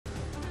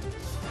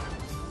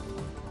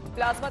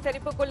Plasma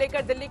therapy को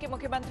लेकर दिल्ली के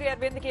मुख्यमंत्री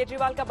अरविंद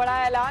केजरीवाल का बड़ा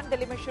ऐलान।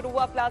 दिल्ली में शुरू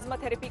हुआ प्लाज्मा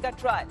थेरेपी का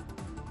ट्रायल।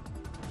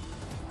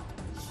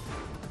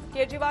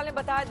 केजरीवाल ने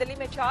बताया दिल्ली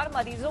में 4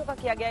 मरीजों का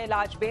किया गया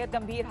इलाज। बेहद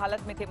गंभीर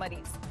हालत में थे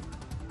मरीज।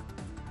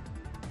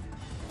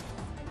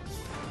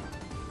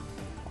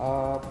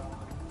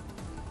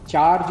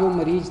 4 जो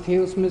मरीज थे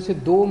उसमें से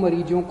 2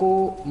 मरीजों को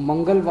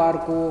मंगलवार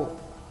को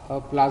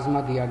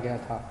प्लाज्मा दिया गया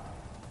था।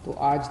 तो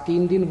आज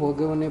 3 दिन हो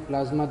गए उन्हें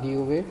प्लाज्मा दिए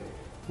हुए।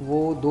 वो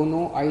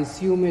दोनों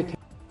आईसीयू में थे।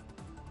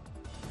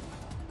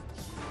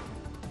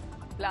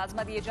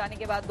 प्लाज्मा दिए जाने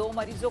के बाद 2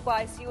 मरीजों को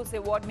आईसीयू से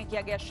वार्ड में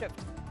किया गया शिफ्ट।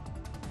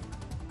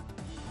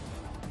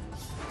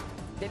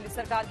 दिल्ली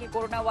सरकार की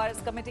कोरोना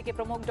वायरस कमेटी के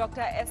प्रमुख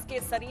डॉक्टर एसके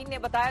सरीन ने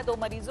बताया 2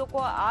 मरीजों को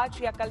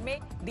आज या कल में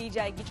दी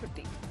जाएगी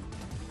छुट्टी।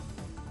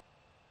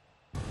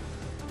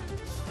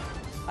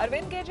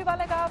 अरविंद केजरीवाल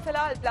ने कहा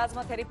फिलहाल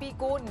प्लाज्मा थेरेपी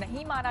को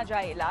नहीं माना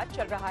जाए इलाज,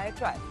 चल रहा है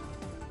ट्रायल।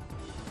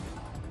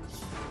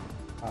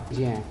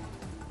 जी हैं,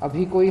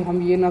 अभी कोई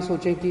हम ये ना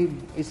सोचें कि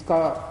इसका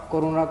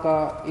कोरोना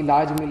का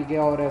इलाज मिल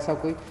गया और ऐसा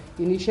कोई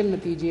इनिशियल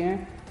नतीजे हैं।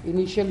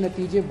 इनिशियल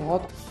नतीजे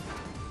बहुत।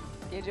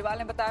 केजरीवाल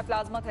ने बताया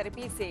प्लाज्मा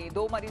थेरेपी से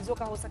 2 मरीजों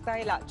का हो सकता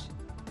है इलाज।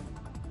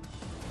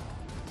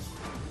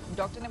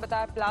 डॉक्टर ने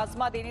बताया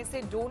प्लाज्मा देने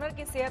से डोनर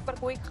की सेहत पर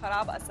कोई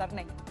खराब असर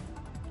नहीं।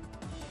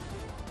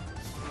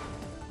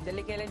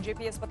 दिल्ली के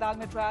एलएनजेपी अस्पताल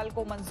में ट्रायल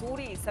को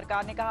मंजूरी।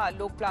 सरकार ने कहा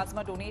लोग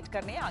प्लाज्मा डोनेट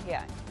करने आगे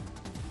आए।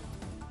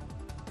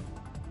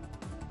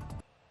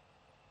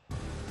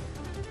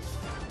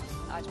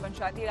 आज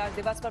पंचायती राज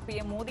दिवस पर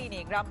पीएम मोदी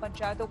ने ग्राम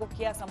पंचायतों को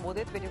किया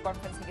संबोधित। वीडियो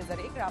कॉन्फ्रेंसिंग के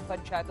जरिए ग्राम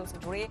पंचायतों से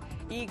जुड़े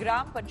ई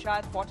ग्राम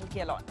पंचायत पोर्टल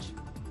किया लॉन्च।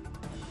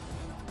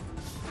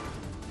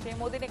 पीएम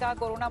मोदी ने कहा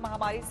कोरोना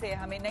महामारी से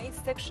हमें नई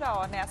शिक्षा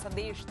और नया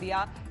संदेश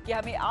दिया कि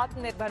हमें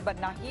आत्मनिर्भर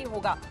बनना ही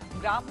होगा।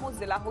 ग्राम हो,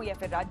 जिला हो या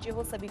फिर राज्य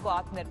हो, सभी को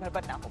आत्मनिर्भर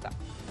बनना होगा।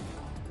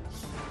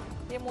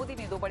 पीएम मोदी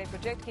ने 2 बड़े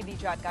प्रोजेक्ट की दी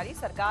जानकारी।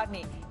 सरकार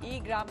ने ई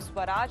ग्राम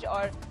स्वराज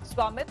और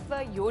स्वामित्व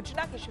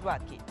योजना की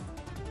शुरुआत की।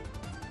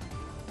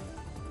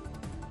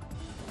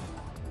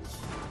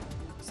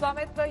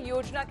 स्वामित्व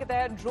योजना के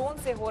तहत ड्रोन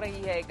से हो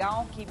रही है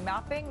गांव की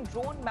मैपिंग।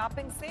 ड्रोन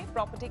मैपिंग से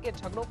प्रॉपर्टी के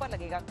झगड़ों पर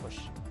लगेगा अंकुश।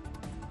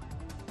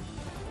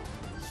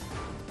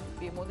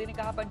 पीएम मोदी ने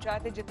कहा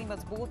पंचायतें जितनी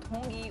मजबूत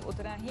होंगी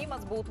उतना ही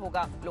मजबूत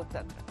होगा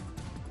लोकतंत्र।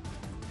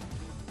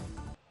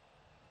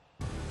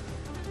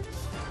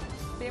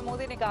 पीएम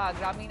मोदी ने कहा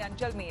ग्रामीण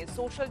अंचल में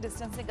सोशल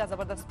डिस्टेंसिंग का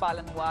जबरदस्त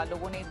पालन हुआ।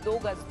 लोगों ने 2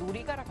 गज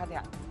दूरी का रखा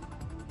ध्यान।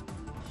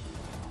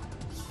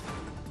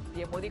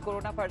 पीएम मोदी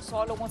कोरोना पर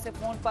 100 लोगों से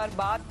फोन पर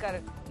बात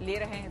कर ले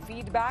रहे हैं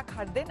फीडबैक।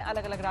 हर दिन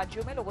अलग अलग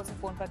राज्यों में लोगों से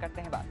फोन पर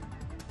करते हैं बात।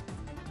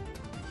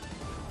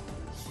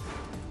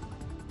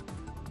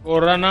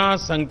 कोरोना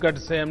संकट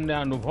से हमने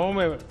अनुभव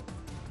में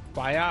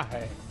पाया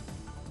है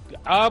कि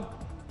अब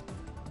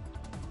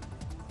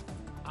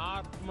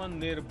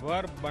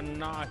आत्मनिर्भर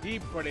बनना ही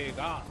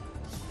पड़ेगा।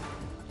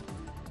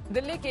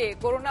 दिल्ली के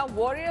कोरोना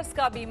वॉरियर्स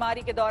का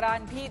बीमारी के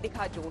दौरान भी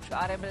दिखा जोश।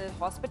 आरएमएल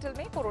हॉस्पिटल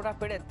में कोरोना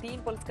पीड़ित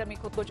 3 पुलिसकर्मी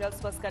खुद को जल्द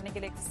स्वस्थ करने के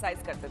लिए एक्सरसाइज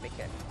करते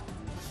दिखे।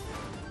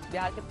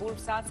 बिहार के पूर्व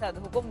सांसद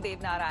हुकुम देव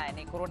नारायण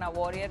ने कोरोना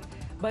वॉरियर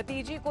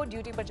भतीजी को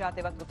ड्यूटी पर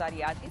जाते वक्त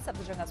उतारी आरती।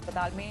 सफदरजंग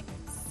अस्पताल में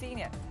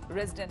सीनियर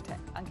रेजिडेंट है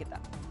अंकिता।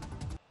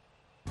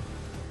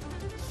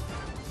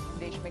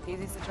 देश में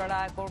तेजी से चढ़ा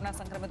है कोरोना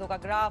संक्रमितों का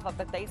ग्राफ। अब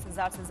तक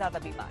 23,000 से ज्यादा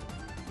बीमार।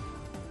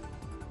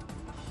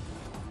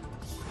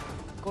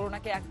 कोरोना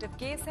के एक्टिव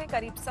केस हैं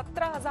करीब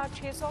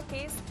 17,600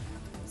 केस।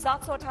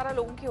 718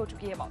 लोगों की हो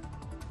चुकी है मौत।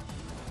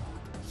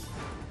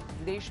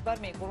 देश भर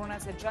में कोरोना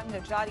से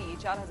जंग जारी।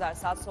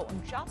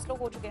 4,749 लोग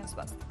हो चुके हैं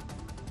स्वस्थ।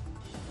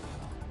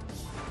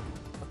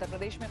 उत्तर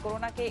प्रदेश में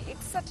कोरोना के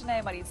 61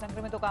 नए मरीज।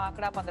 संक्रमितों का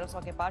आंकड़ा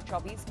 1500 के पार।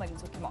 24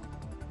 मरीजों की मौत।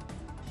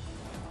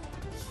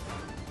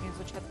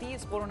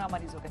 336 कोरोना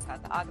मरीजों के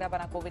साथ आगरा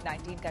बना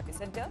कोविड-19 का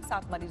एपिसेंटर।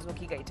 7 मरीजों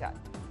की गई जान।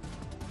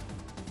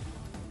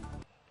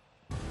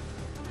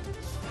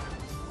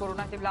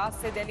 कोरोना के ब्लास्ट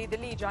से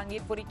दिल्ली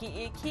जहांगीरपुरी की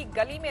एक ही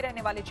गली में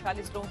रहने वाले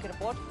 46 लोगों की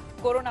रिपोर्ट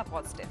कोरोना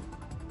पॉजिटिव।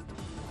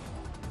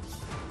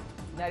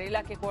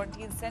 नरेला के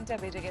क्वारंटीन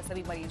सेंटर भेजे गए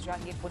सभी मरीज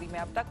जहांगीरपुरी में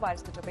अब तक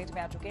वायरस की चपेट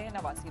में आ चुके हैं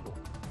 89 लोग।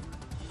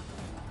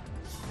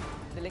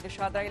 दिल्ली के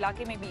शादरा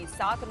इलाके में भी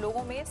 7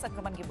 लोगों में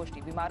संक्रमण की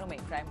पुष्टि। बीमारों में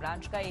क्राइम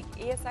ब्रांच का एक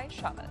एएसआई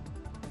शामिल।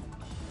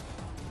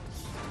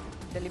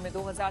 दिल्ली में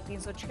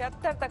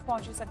 2,376 तक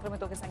पहुंची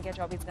संक्रमितों की संख्या।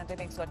 24 घंटे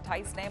में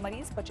 128 नए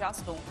मरीज।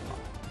 50 लोगों की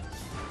मौत।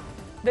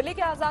 दिल्ली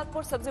के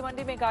आजादपुर सब्जी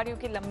मंडी में गाड़ियों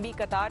की लंबी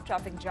कतार।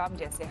 ट्रैफिक जाम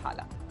जैसे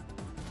हालात।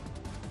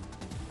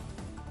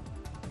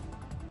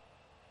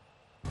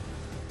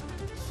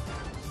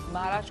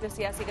 महाराष्ट्र के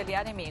सियासी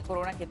गलियारे में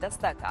कोरोना की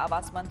दस्तक।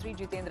 आवास मंत्री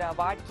जितेंद्र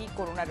आवाड की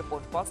कोरोना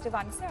रिपोर्ट पॉजिटिव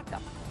आने से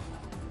हड़कंप।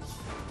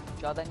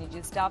 14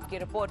 निजी स्टाफ की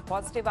रिपोर्ट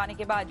पॉजिटिव आने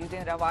के बाद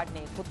जितेंद्र आवाड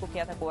ने खुद को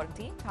किया था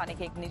क्वारंटीन। थाने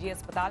के एक निजी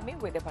अस्पताल में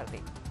हुए थे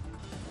भर्ती।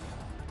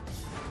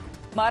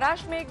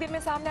 महाराष्ट्र में एक दिन में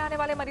सामने आने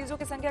वाले मरीजों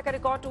की संख्या का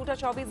रिकॉर्ड टूटा।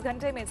 24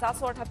 घंटे में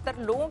 778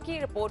 लोगों की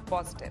रिपोर्ट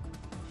पॉजिटिव।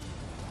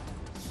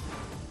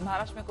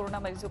 महाराष्ट्र में कोरोना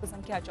मरीजों की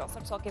संख्या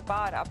 6400 के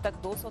पार। अब तक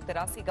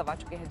 283 गंवा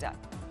चुके हैं जान।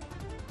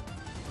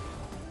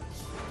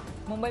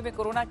 मुंबई में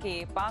कोरोना के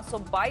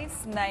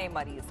 522 नए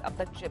मरीज, अब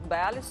तक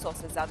 4200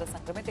 से ज्यादा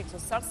संक्रमित,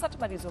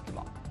 167 मरीजों की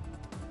मौत।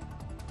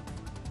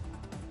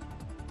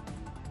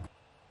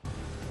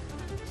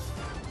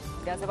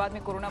 गाजियाबाद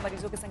में कोरोना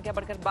मरीजों की संख्या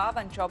बढ़कर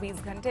 52,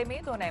 24 घंटे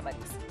में 2 नए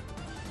मरीज।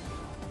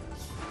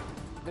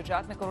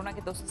 गुजरात में कोरोना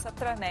के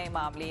 217 नए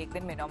मामले, एक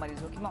दिन में 9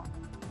 मरीजों की मौत।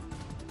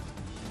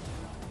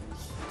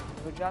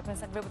 गुजरात में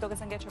संक्रमितों की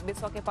संख्या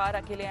 2600 के पार,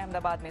 अकेले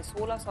अहमदाबाद में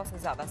 1600 से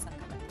ज्यादा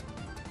संक्रमित।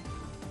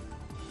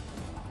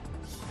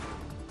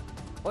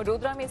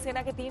 वडोदरा में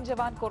सेना के 3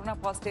 जवान कोरोना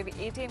पॉजिटिव,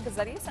 एटीएम के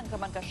जरिए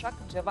संक्रमण का शक,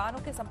 जवानों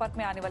के संपर्क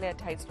में आने वाले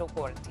 28 लोग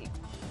क्वारंटीन।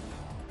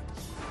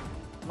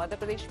 मध्य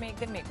प्रदेश में एक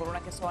दिन में कोरोना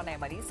के 100 नए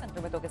मरीज,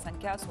 संक्रमितों की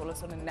संख्या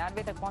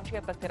 1699 तक पहुंची,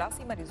 अब तक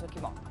 83 मरीजों की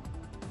मौत।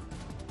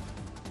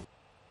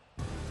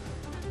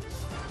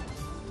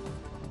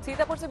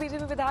 सीतापुर से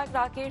बीजेपी विधायक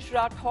राकेश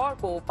राठौर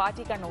को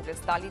पार्टी का नोटिस,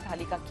 ताली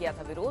थाली का किया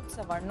था विरोध,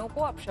 सवर्णों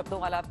को अपशब्दों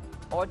वाला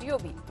ऑडियो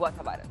भी हुआ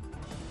था वायरल।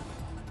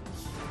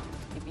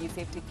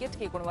 सेफ्टी किट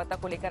की गुणवत्ता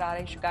को लेकर आ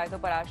रही शिकायतों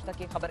पर आज तक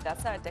की खबर का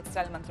असर,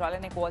 टेक्सटाइल मंत्रालय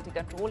ने क्वालिटी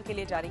कंट्रोल के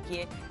लिए जारी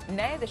किए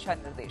नए दिशा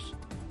निर्देश।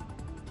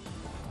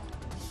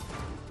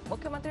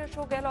 मुख्यमंत्री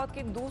अशोक गहलोत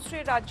के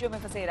दूसरे राज्यों में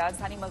फंसे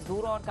राजधानी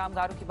मजदूरों और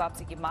कामगारों की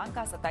वापसी की मांग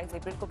का 27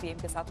 अप्रैल को पीएम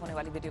के साथ होने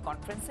वाली वीडियो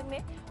कॉन्फ्रेंसिंग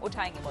में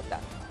उठाएंगे मुद्दा।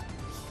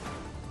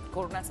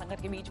 कोरोना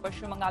संकट के बीच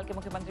पश्चिम बंगाल के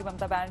मुख्यमंत्री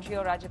ममता बनर्जी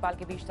और राज्यपाल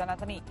के बीच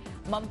तनातनी,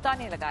 ममता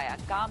ने लगाया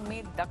काम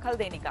में दखल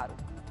देने का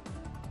आरोप।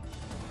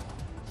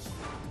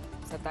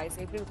 27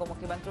 अप्रैल को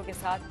मुख्यमंत्रियों के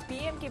साथ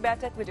पीएम की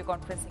बैठक, वीडियो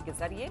कॉन्फ्रेंसिंग के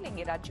जरिए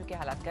लेंगे राज्यों के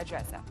हालात का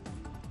जायजा।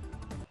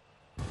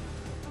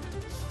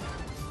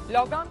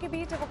 लॉकडाउन के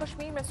बीच जम्मू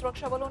कश्मीर में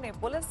सुरक्षा बलों ने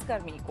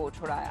पुलिसकर्मी को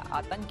छुड़ाया,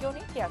 आतंकियों ने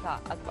किया था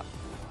अगवा।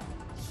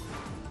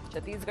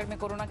 छत्तीसगढ़ में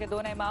कोरोना के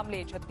 2 नए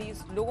मामले,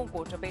 36 लोगों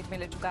को चपेट में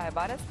ले चुका है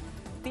वायरस,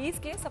 30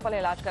 के सफल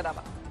इलाज का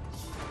दावा।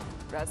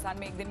 राजस्थान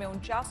में एक दिन में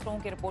 49 लोगों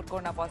की रिपोर्ट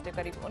कोरोना पॉजिटिव,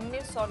 करीब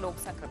 1900 लोग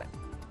संक्रमित।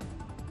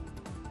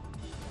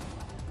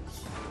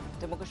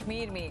 जम्मू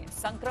कश्मीर में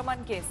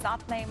संक्रमण के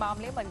 7 नए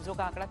मामले, मरीजों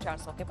का आंकड़ा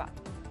 400 के पार।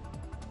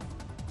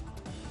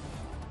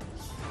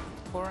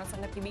 कोरोना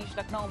संकट के बीच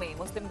लखनऊ में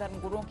मुस्लिम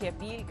धर्मगुरुओं की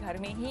अपील, घर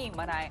में ही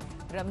मनाए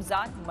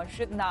रमजान,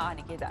 मस्जिद न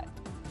आने की हिदायत।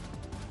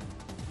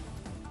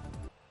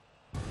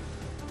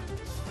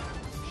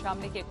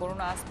 शामली के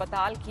कोरोना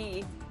अस्पताल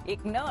की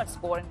एक नर्स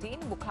क्वारंटीन,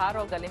 बुखार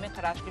और गले में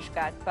खराश की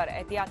शिकायत पर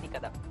एहतियाती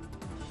कदम।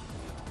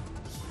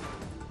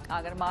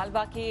 आगर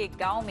मालवा के एक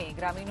गांव में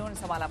ग्रामीणों ने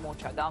संभाला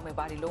मोर्चा, गांव में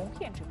बाहरी लोगों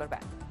की एंट्री पर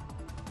बैन।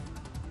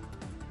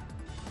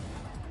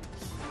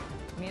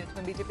 मेरठ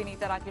में बीजेपी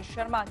नेता राकेश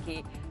शर्मा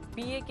के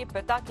पीए के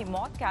पिता की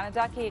मौत,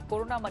 कनाडा के एक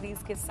कोरोना मरीज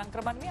के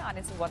संक्रमण में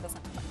आने से हुआ था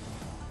संक्रमण।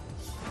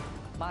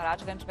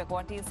 महाराजगंज में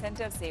क्वारंटीन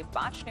सेंटर से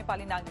 5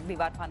 नेपाली नागरिक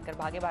दीवार फांदकर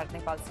भागे, भारत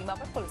नेपाल सीमा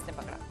पर पुलिस ने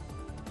पकड़ा।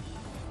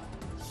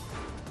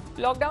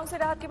 लॉकडाउन से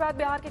राहत के बाद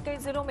बिहार के कई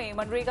जिलों में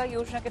मनरेगा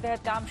योजना के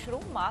तहत काम शुरू,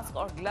 मास्क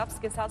और ग्लव्स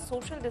के साथ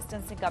सोशल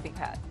डिस्टेंसिंग का भी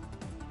ख्याल।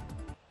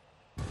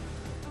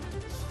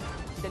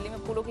 दिल्ली में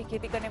फूलों की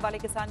खेती करने वाले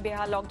किसान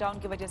बेहाल, लॉकडाउन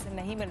की वजह से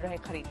नहीं मिल रहे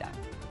खरीदार।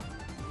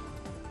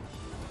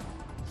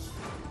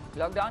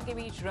 लॉकडाउन के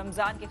बीच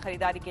रमजान की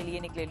खरीदारी के लिए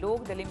निकले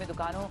लोग, दिल्ली में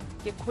दुकानों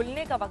के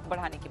खुलने का वक्त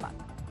बढ़ाने की मांग।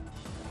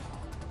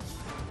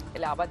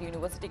 इलाहाबाद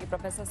यूनिवर्सिटी के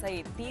प्रोफेसर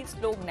सहित 30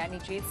 लोग नैनी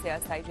जेल से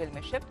अस्थायी जेल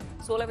में शिफ्ट,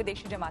 16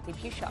 विदेशी जमाती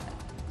भी शामिल।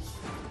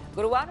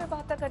 गुरुवार में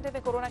 72 घंटे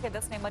में कोरोना के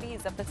 10 नए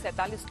मरीज, अब तक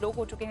 47 लोग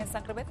हो चुके हैं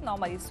संक्रमित, 9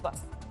 मरीज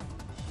स्वस्थ।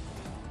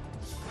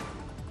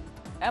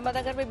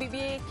 अहमदनगर में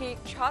बीबीए के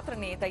एक छात्र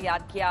ने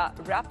तैयार किया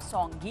रैप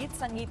सॉन्ग, गीत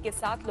संगीत के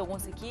साथ लोगों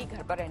से की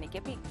घर पर रहने की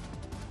अपील।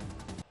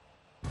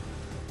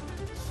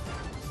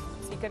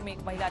 सीकर में एक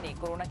महिला ने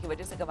कोरोना की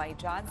वजह से गंवाई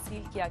जान,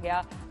 सील किया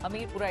गया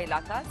हमीरपुरा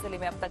इलाका, जिले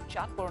में अब तक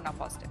 4 कोरोना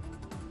पॉजिटिव।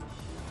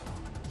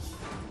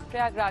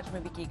 प्रयागराज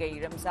में भी की गई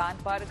रमजान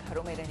पर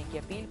घरों में रहने की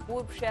अपील,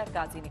 पूर्व शहर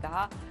काजी ने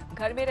कहा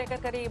घर में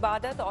रहकर करें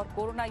इबादत और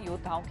कोरोना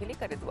योद्धाओं के लिए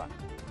करें दुआ।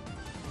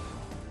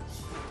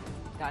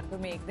 कानपुर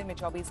में एक दिन में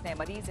 24 नए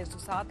मरीज,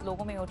 107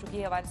 लोगों में हो चुकी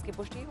है वायरस की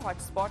पुष्टि,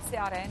 हॉटस्पॉट से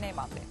आ रहे हैं नए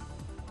मामले।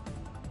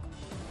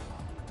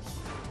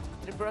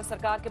 त्रिपुरा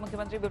सरकार के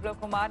मुख्यमंत्री विप्लव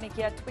कुमार ने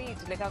किया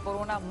ट्वीट, लिखा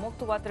कोरोना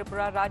मुक्त हुआ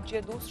त्रिपुरा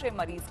राज्य, दूसरे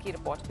मरीज की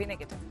रिपोर्ट भी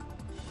नेगेटिव।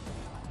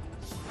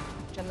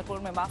 चंद्रपुर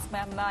में मास्क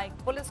महम ना, एक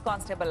पुलिस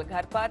कांस्टेबल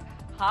घर पर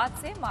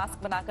हाथ से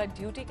मास्क बनाकर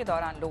ड्यूटी के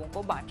दौरान लोगों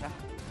को बांट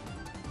रहा।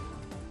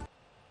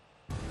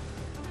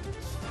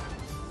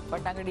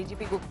 पटना के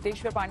डीजीपी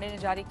गुप्तेश्वर पांडे ने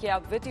जारी किया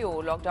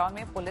वीडियो, लॉकडाउन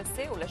में पुलिस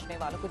से उलझने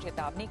वालों को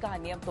चेतावनी, कहा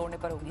नियम तोड़ने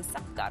पर होगी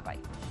सख्त कार्रवाई।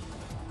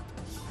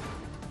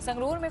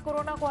 संगरूर में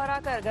कोरोना को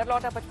हराकर घर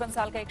लौटा 55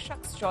 साल का एक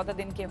शख्स, 14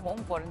 दिन के होम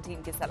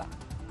क्वारंटीन की सलाह।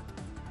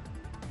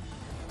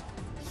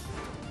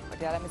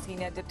 पटियाला में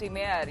senior deputy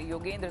mayor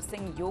Yogendra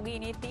Singh योगी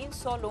ने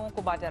 300 लोगों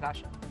को बांटा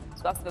राशन,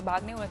 स्वास्थ्य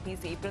विभाग ने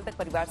 29 अप्रैल तक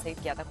परिवार सहित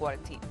किया था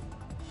क्वारंटीन।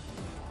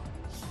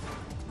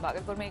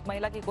 भागलपुर में एक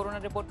महिला की कोरोना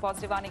रिपोर्ट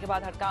पॉजिटिव आने के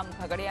बाद हड़कांप,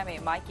 खगड़िया में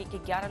मायके के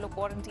 11 लोग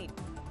क्वारंटीन।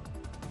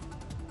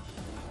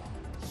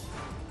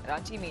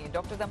 रांची में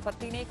डॉक्टर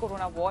दंपत्ति ने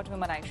कोरोना वार्ड में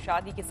मनाई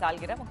शादी की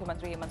सालगिरह,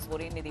 मुख्यमंत्री हेमंत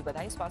सोरेन ने दी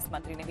बधाई, स्वास्थ्य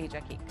मंत्री ने भेजा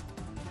केक।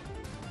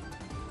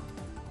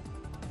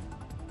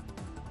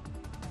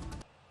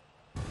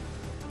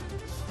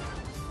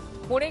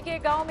 पुणे के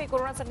गांव में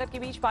कोरोना संकट के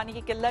बीच पानी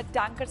की किल्लत,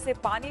 टैंकर से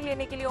पानी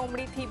लेने के लिए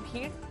उमड़ी थी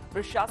भीड़।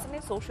 प्रशासन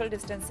ने सोशल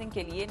डिस्टेंसिंग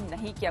के लिए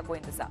नहीं किया कोई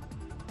इंतजाम।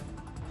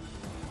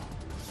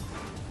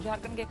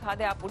 झारखंड के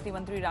खाद्य आपूर्ति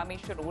मंत्री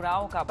रामेश्वर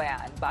उरांव का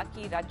बयान,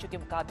 बाकी राज्यों के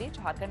मुकाबले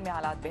झारखंड में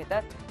हालात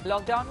बेहतर,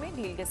 लॉकडाउन में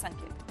ढील के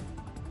संकेत।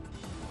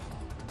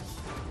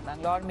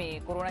 बैंगलोर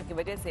में कोरोना की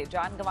वजह से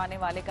जान गंवाने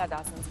वाले का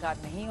दाह संस्कार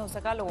नहीं हो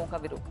सका, लोगों का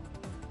विरोध।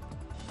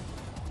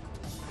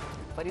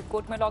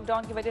 फरीदकोट में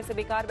लॉकडाउन की वजह से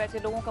बेकार बैठे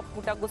लोगों का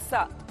फूटा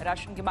गुस्सा,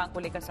 राशन की मांग को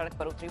लेकर सड़क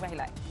पर उतरी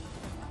महिलाएं।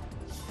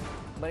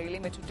 बरेली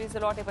में छुट्टी से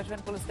लौटे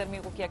 55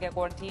 पुलिसकर्मियों को किया गया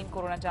क्वारंटीन,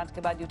 कोरोना जांच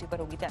के बाद ड्यूटी पर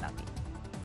होगी तैनाती।